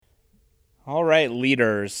All right,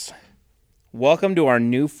 leaders, welcome to our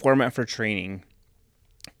new format for training.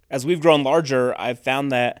 As we've grown larger, I've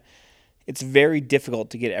found that it's very difficult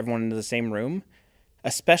to get everyone into the same room,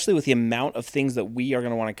 especially with the amount of things that we are going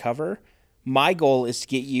to want to cover. My goal is to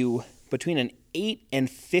get you between an 8 and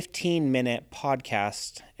 15-minute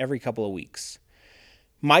podcast every couple of weeks.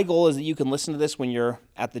 My goal is that you can listen to this when you're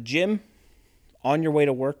at the gym, on your way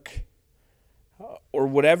to work, or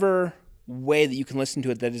whatever way that you can listen to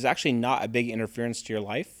it that is actually not a big interference to your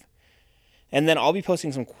life. And then I'll be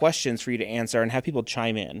posting some questions for you to answer and have people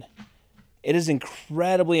chime in. It is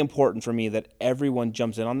incredibly important for me that everyone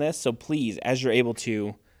jumps in on this. So please, as you're able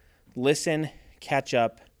to, listen, catch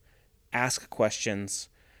up, ask questions.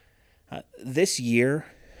 This year,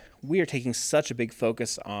 we are taking such a big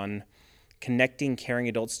focus on connecting caring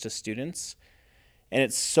adults to students. And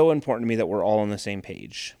it's so important to me that we're all on the same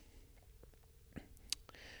page.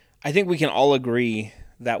 I think we can all agree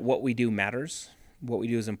that what we do matters, what we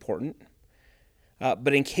do is important.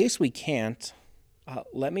 But in case we can't,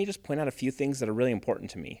 let me just point out a few things that are really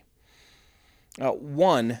important to me.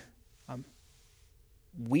 One,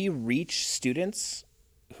 we reach students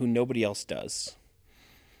who nobody else does.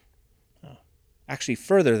 Actually,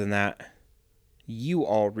 further than that, you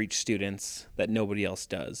all reach students that nobody else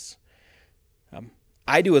does.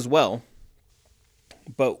 I do as well.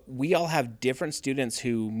 But we all have different students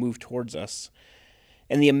who move towards us.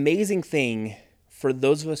 And the amazing thing for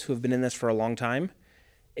those of us who have been in this for a long time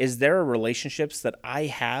is there are relationships that I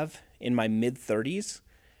have in my mid-30s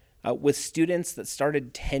with students that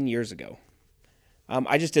started 10 years ago.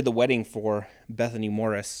 I just did the wedding for Bethany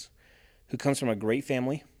Morris, who comes from a great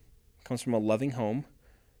family, comes from a loving home,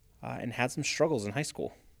 and had some struggles in high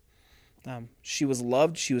school. She was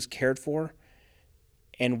loved, she was cared for,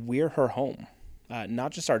 and we're her home.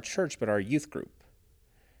 Not just our church, but our youth group.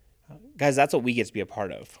 Guys, that's what we get to be a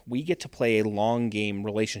part of. We get to play a long game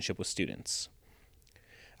relationship with students.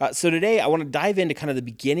 So today I want to dive into kind of the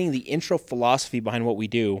beginning, the intro philosophy behind what we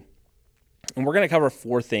do. And we're going to cover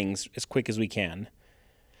 4 things as quick as we can.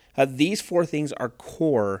 These 4 things are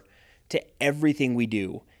core to everything we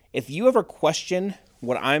do. If you ever question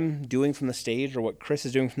what I'm doing from the stage or what Chris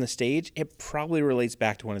is doing from the stage, it probably relates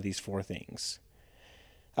back to one of these 4 things.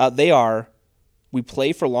 They are: we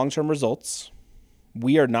play for long-term results.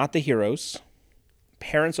 We are not the heroes.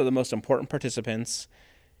 Parents are the most important participants.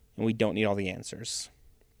 And we don't need all the answers.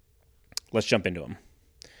 Let's jump into them.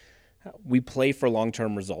 We play for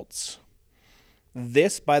long-term results.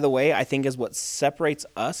 This, by the way, I think is what separates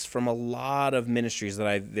us from a lot of ministries that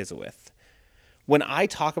I visit with. When I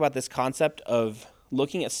talk about this concept of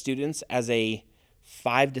looking at students as a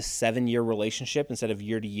 5 to 7 year relationship instead of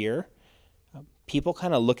year to year, people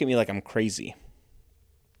kind of look at me like I'm crazy.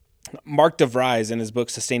 Mark DeVries, in his book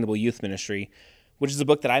Sustainable Youth Ministry, which is a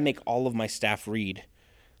book that I make all of my staff read,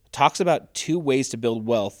 talks about 2 ways to build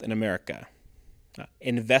wealth in America: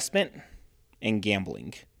 investment and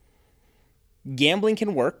gambling. Gambling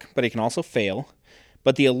can work, but it can also fail.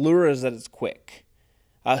 But the allure is that it's quick.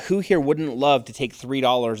 Who here wouldn't love to take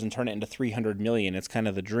 $3 and turn it into $300 million? It's kind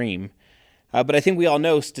of the dream. But I think we all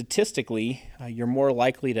know statistically, you're more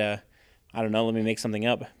likely to, I don't know, let me make something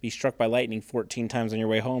up, be struck by lightning 14 times on your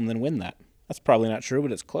way home than win that. That's probably not true,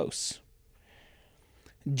 but it's close.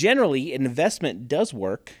 Generally, investment does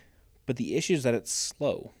work, but the issue is that it's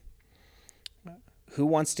slow. Who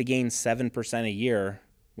wants to gain 7% a year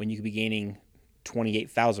when you could be gaining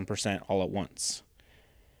 28,000% all at once?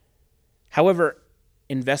 However,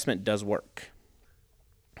 investment does work.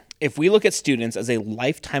 If we look at students as a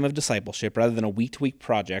lifetime of discipleship rather than a week-to-week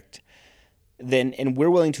project, and we're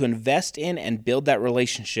willing to invest in and build that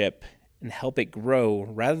relationship and help it grow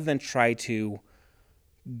rather than try to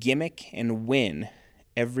gimmick and win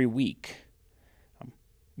every week,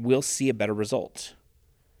 we'll see a better result.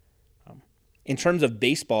 In terms of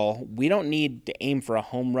baseball, we don't need to aim for a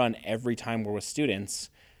home run every time we're with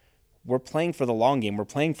students. We're playing for the long game. We're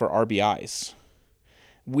playing for RBIs.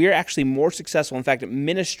 We're actually more successful. In fact,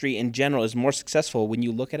 ministry in general is more successful when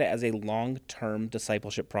you look at it as a long-term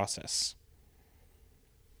discipleship process.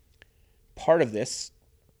 Part of this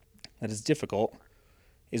that is difficult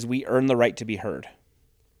is we earn the right to be heard.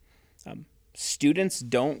 Students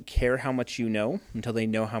don't care how much you know until they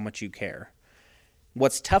know how much you care.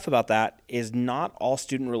 What's tough about that is not all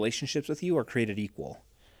student relationships with you are created equal.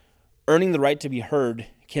 Earning the right to be heard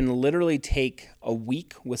can literally take a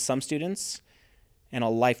week with some students and a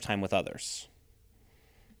lifetime with others.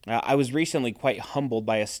 I was recently quite humbled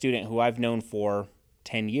by a student who I've known for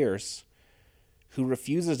 10 years who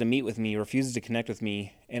refuses to meet with me, refuses to connect with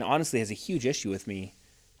me, and honestly has a huge issue with me.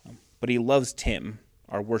 But he loves Tim,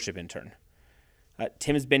 our worship intern.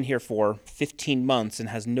 Tim has been here for 15 months and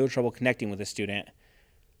has no trouble connecting with a student.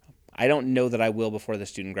 I don't know that I will before the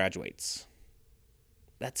student graduates.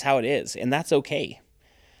 That's how it is, and that's okay.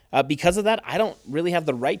 Because of that, I don't really have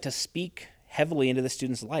the right to speak heavily into the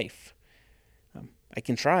student's life. I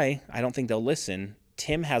can try. I don't think they'll listen.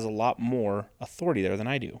 Tim has a lot more authority there than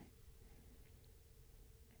I do.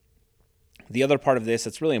 The other part of this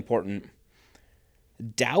that's really important,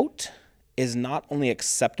 doubt is not only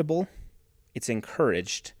acceptable, it's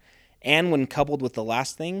encouraged. And when coupled with the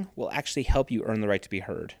last thing, will actually help you earn the right to be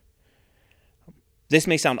heard. This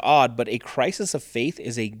may sound odd, but a crisis of faith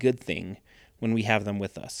is a good thing when we have them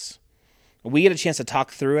with us. We get a chance to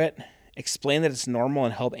talk through it, explain that it's normal,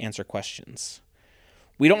 and help answer questions.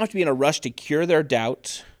 We don't have to be in a rush to cure their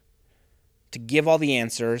doubt, to give all the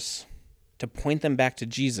answers, to point them back to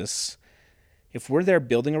Jesus. If we're there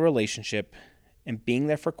building a relationship and being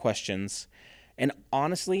there for questions, and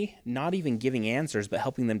honestly, not even giving answers, but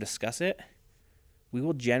helping them discuss it, we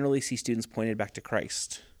will generally see students pointed back to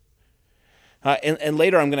Christ. And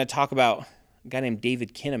later I'm going to talk about a guy named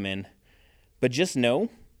David Kinnaman, but just know,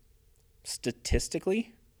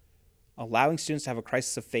 statistically, allowing students to have a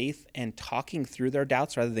crisis of faith and talking through their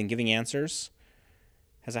doubts rather than giving answers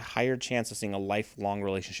has a higher chance of seeing a lifelong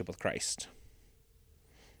relationship with Christ.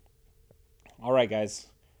 All right, guys,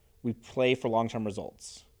 we play for long-term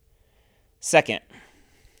results. Second,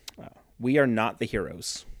 we are not the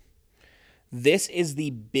heroes. This is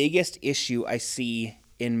the biggest issue I see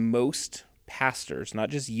in most pastors, not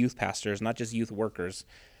just youth pastors, not just youth workers,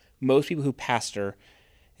 most people who pastor,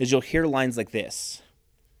 is you'll hear lines like this: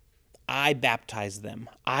 I baptized them,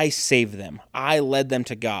 I saved them, I led them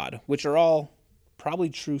to God, which are all probably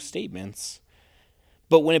true statements.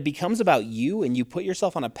 But when it becomes about you and you put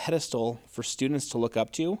yourself on a pedestal for students to look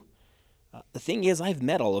up to, the thing is, I've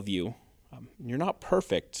met all of you. You're not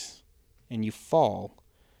perfect, and you fall.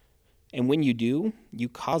 And when you do, you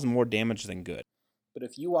cause more damage than good. But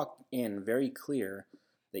if you walk in very clear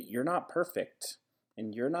that you're not perfect,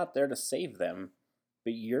 and you're not there to save them,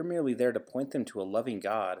 but you're merely there to point them to a loving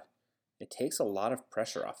God, it takes a lot of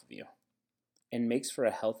pressure off of you and makes for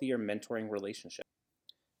a healthier mentoring relationship.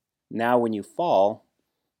 Now, when you fall,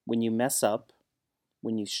 when you mess up,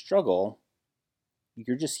 when you struggle,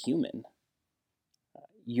 you're just human.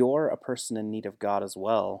 You're a person in need of God as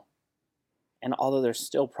well. And although there's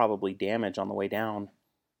still probably damage on the way down,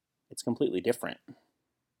 it's completely different.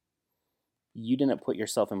 You didn't put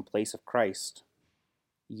yourself in place of Christ.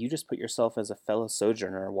 You just put yourself as a fellow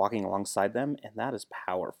sojourner walking alongside them, and that is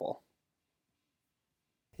powerful.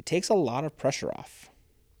 It takes a lot of pressure off.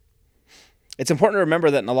 It's important to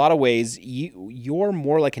remember that in a lot of ways, you're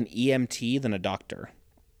more like an EMT than a doctor.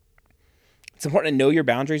 It's important to know your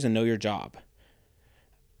boundaries and know your job.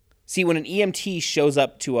 See, when an EMT shows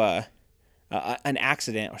up to an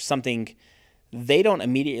accident or something, they don't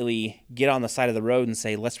immediately get on the side of the road and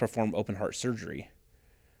say, let's perform open heart surgery.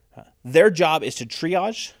 Their job is to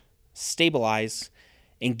triage, stabilize,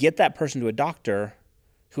 and get that person to a doctor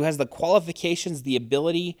who has the qualifications, the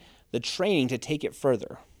ability, the training to take it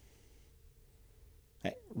further.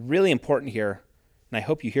 Really important here, and I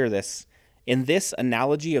hope you hear this. In this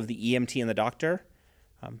analogy of the EMT and the doctor,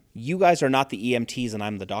 you guys are not the EMTs and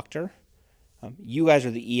I'm the doctor. You guys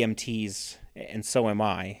are the EMTs and so am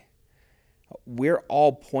I. We're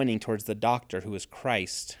all pointing towards the doctor who is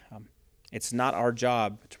Christ. It's not our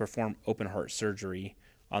job to perform open heart surgery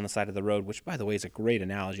on the side of the road, which, by the way, is a great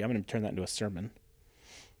analogy. I'm going to turn that into a sermon.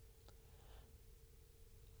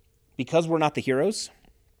 Because we're not the heroes,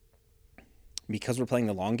 because we're playing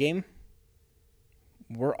the long game,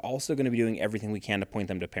 we're also going to be doing everything we can to point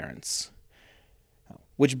them to parents.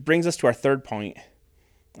 Which brings us to our third point.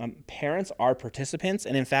 Parents are participants,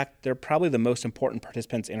 and in fact, they're probably the most important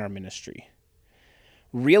participants in our ministry.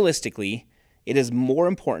 Realistically, it is more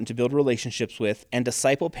important to build relationships with and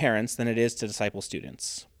disciple parents than it is to disciple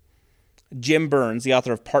students. Jim Burns, the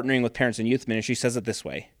author of Partnering with Parents in Youth Ministry, says it this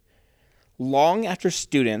way: long after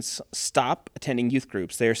students stop attending youth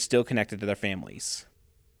groups, they are still connected to their families.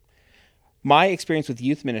 My experience with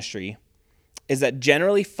youth ministry is that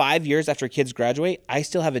generally 5 years after kids graduate, I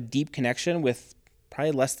still have a deep connection with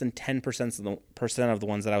probably less than 10% of the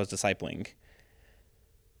ones that I was discipling.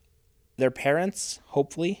 Their parents,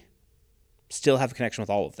 hopefully, still have a connection with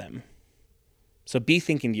all of them. So be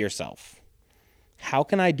thinking to yourself, how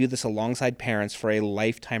can I do this alongside parents for a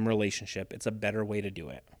lifetime relationship? It's a better way to do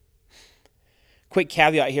it. Quick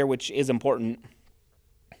caveat here, which is important.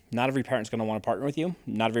 Not every parent's going to want to partner with you.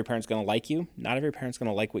 Not every parent's going to like you. Not every parent's going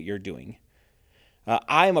to like what you're doing.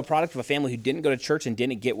 I am a product of a family who didn't go to church and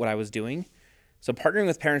didn't get what I was doing. So partnering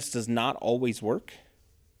with parents does not always work.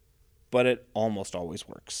 but it almost always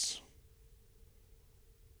works.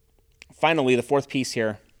 Finally, the fourth piece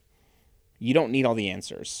here, you don't need all the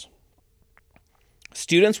answers.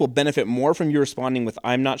 Students will benefit more from you responding with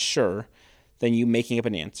 "I'm not sure" than you making up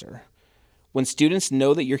an answer. When students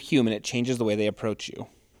know that you're human, it changes the way they approach you.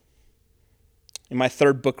 In my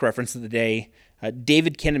third book reference of the day,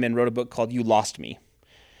 David Kinnaman wrote a book called You Lost Me.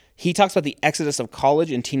 He talks about the exodus of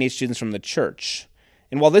college and teenage students from the church.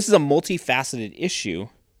 And while this is a multifaceted issue,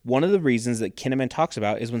 one of the reasons that Kinnaman talks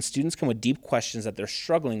about is when students come with deep questions that they're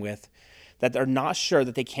struggling with, that they're not sure,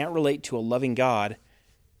 that they can't relate to a loving God,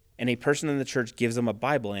 and a person in the church gives them a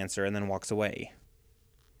Bible answer and then walks away.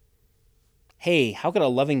 Hey, how could a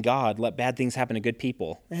loving God let bad things happen to good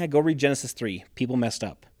people? Go read Genesis 3. People messed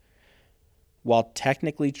up. While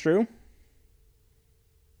technically true,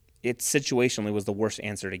 it situationally was the worst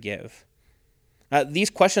answer to give.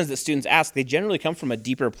 These questions that students ask, they generally come from a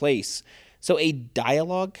deeper place. So a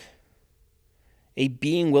dialogue, a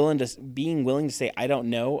being willing to say, "I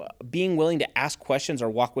don't know," being willing to ask questions or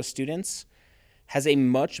walk with students has a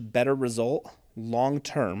much better result long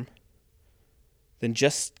term than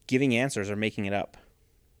just giving answers or making it up.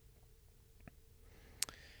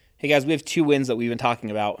 Hey guys, we have 2 wins that we've been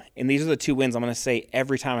talking about, and these are the 2 wins I'm going to say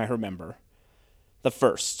every time I remember. The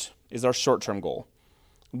first is our short-term goal.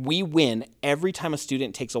 We win every time a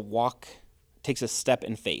student takes a step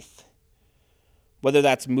in faith. Whether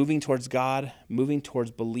that's moving towards God, moving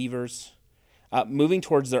towards believers, moving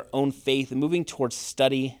towards their own faith, moving towards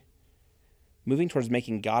study, moving towards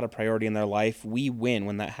making God a priority in their life, we win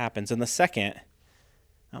when that happens. And the second,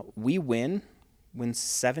 we win when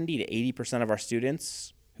 70 to 80% of our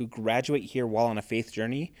students who graduate here while on a faith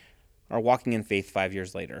journey are walking in faith 5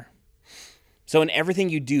 years later. So in everything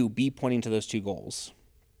you do, be pointing to those 2 goals.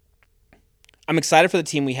 I'm excited for the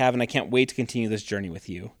team we have, and I can't wait to continue this journey with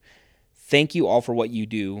you. Thank you all for what you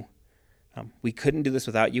do. We couldn't do this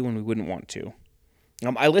without you, and we wouldn't want to.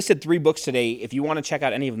 I listed 3 books today. If you want to check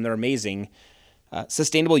out any of them, they're amazing.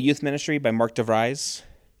 Sustainable Youth Ministry by Mark DeVries.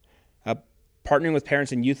 Partnering with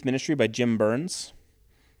Parents in Youth Ministry by Jim Burns.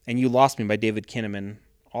 And You Lost Me by David Kinnaman.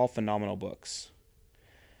 All phenomenal books.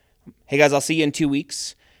 Hey guys, I'll see you in 2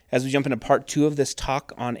 weeks as we jump into part 2 of this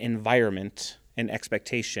talk on environment and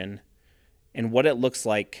expectation and what it looks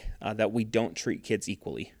like that we don't treat kids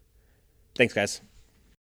equally. Thanks, guys.